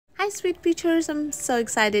Hi sweet peachers, I'm so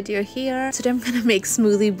excited you're here. Today I'm gonna make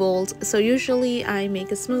smoothie bowls. So usually I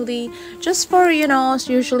make a smoothie just for,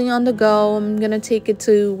 usually on the go. I'm gonna take it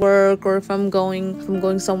to work or if I'm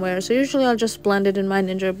going somewhere. So usually I'll just blend it in my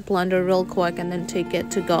Ninja blender real quick and then take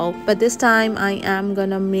it to go. But this time I am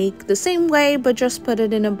gonna make the same way but just put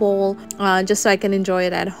it in a bowl just so I can enjoy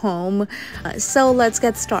it at home. So let's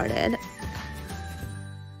get started.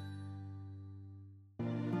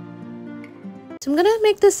 So I'm gonna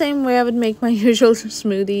make the same way I would make my usual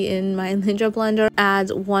smoothie in my Ninja blender. Add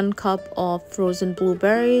 1 cup of frozen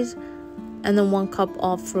blueberries and then 1 cup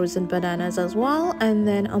of frozen bananas as well, and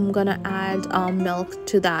then I'm gonna add milk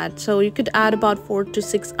to that. So you could add about 4 to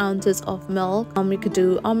 6 ounces of milk. You could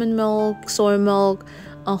do almond milk, soy milk,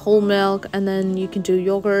 whole milk, and then you can do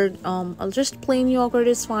yogurt. Just plain yogurt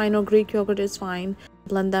is fine or Greek yogurt is fine.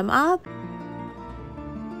 Blend them up.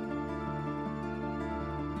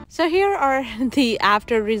 So here are the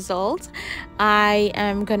after results. I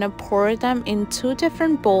am gonna pour them in 2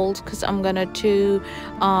 different bowls because I'm gonna do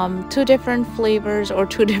 2 different flavors or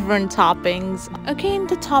 2 different toppings. Again,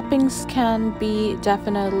 the toppings can be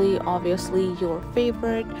definitely obviously your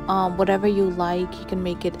favorite. Whatever you like, you can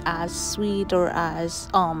make it as sweet or as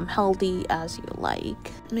healthy as you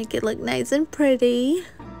like. Make it look nice and pretty.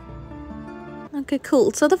 Okay,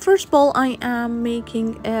 cool. So the first bowl I am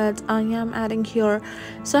making it, I am adding here,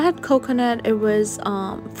 so I had coconut. It was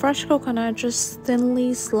fresh coconut, just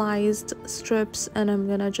thinly sliced strips, and I'm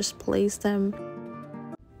gonna just place them.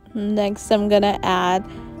 Next I'm gonna add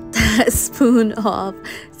a spoon of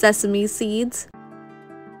sesame seeds,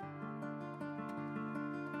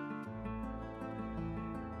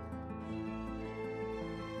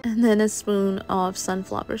 and then a spoon of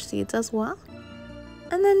sunflower seeds as well.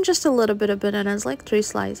 And then just a little bit of bananas, like 3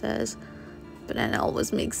 slices. Banana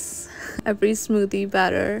always makes every smoothie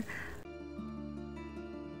better.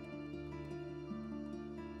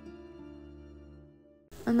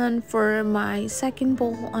 And then for my second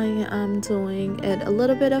bowl, I am doing it a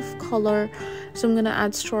little bit of color. So I'm gonna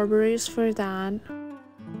add strawberries for that.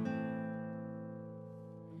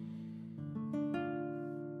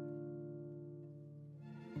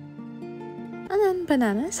 And then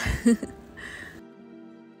bananas.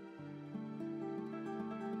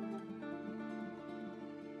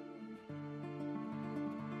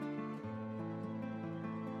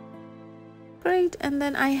 Great. And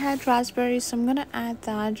then I had raspberries, so I'm gonna add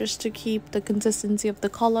that just to keep the consistency of the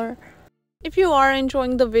color. If you are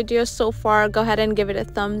enjoying the video so far, go ahead and give it a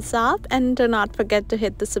thumbs up and do not forget to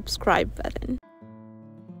hit the subscribe button.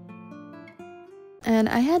 And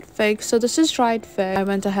I had figs, so this is dried fig. I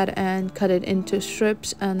went ahead and cut it into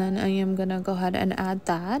strips, and then I am gonna go ahead and add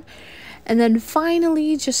that. And then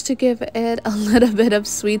finally, just to give it a little bit of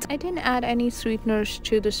sweet, I didn't add any sweeteners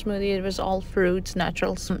to the smoothie. It was all fruits,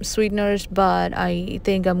 natural sweeteners, but I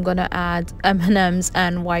think I'm gonna add M&Ms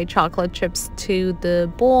and white chocolate chips to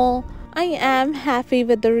the bowl. I am happy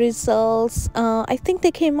with the results. I think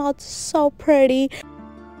they came out so pretty.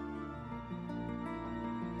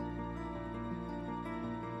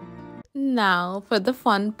 Now for the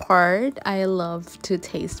fun part, I love to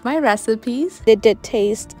taste my recipes. They did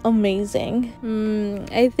taste amazing.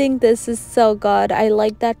 I think this is so good. I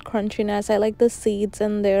like that crunchiness. I like the seeds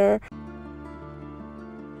in there.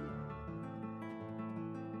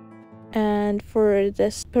 And for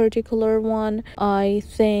this particular one, I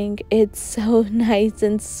think it's so nice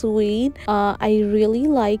and sweet. I really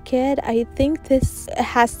like it. I think this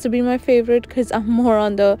has to be my favorite because I'm more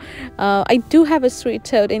on the I do have a sweet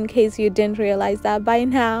tooth, in case you didn't realize that by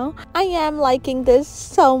now. I am liking this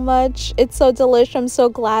so much. It's so delicious. I'm so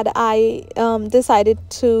glad I decided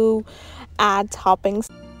to add toppings.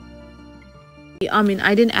 I mean,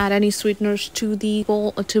 I didn't add any sweeteners to the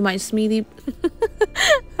bowl, to my smoothie.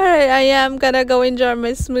 Alright, I am gonna go enjoy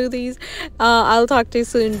my smoothies. I'll talk to you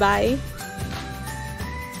soon. Bye.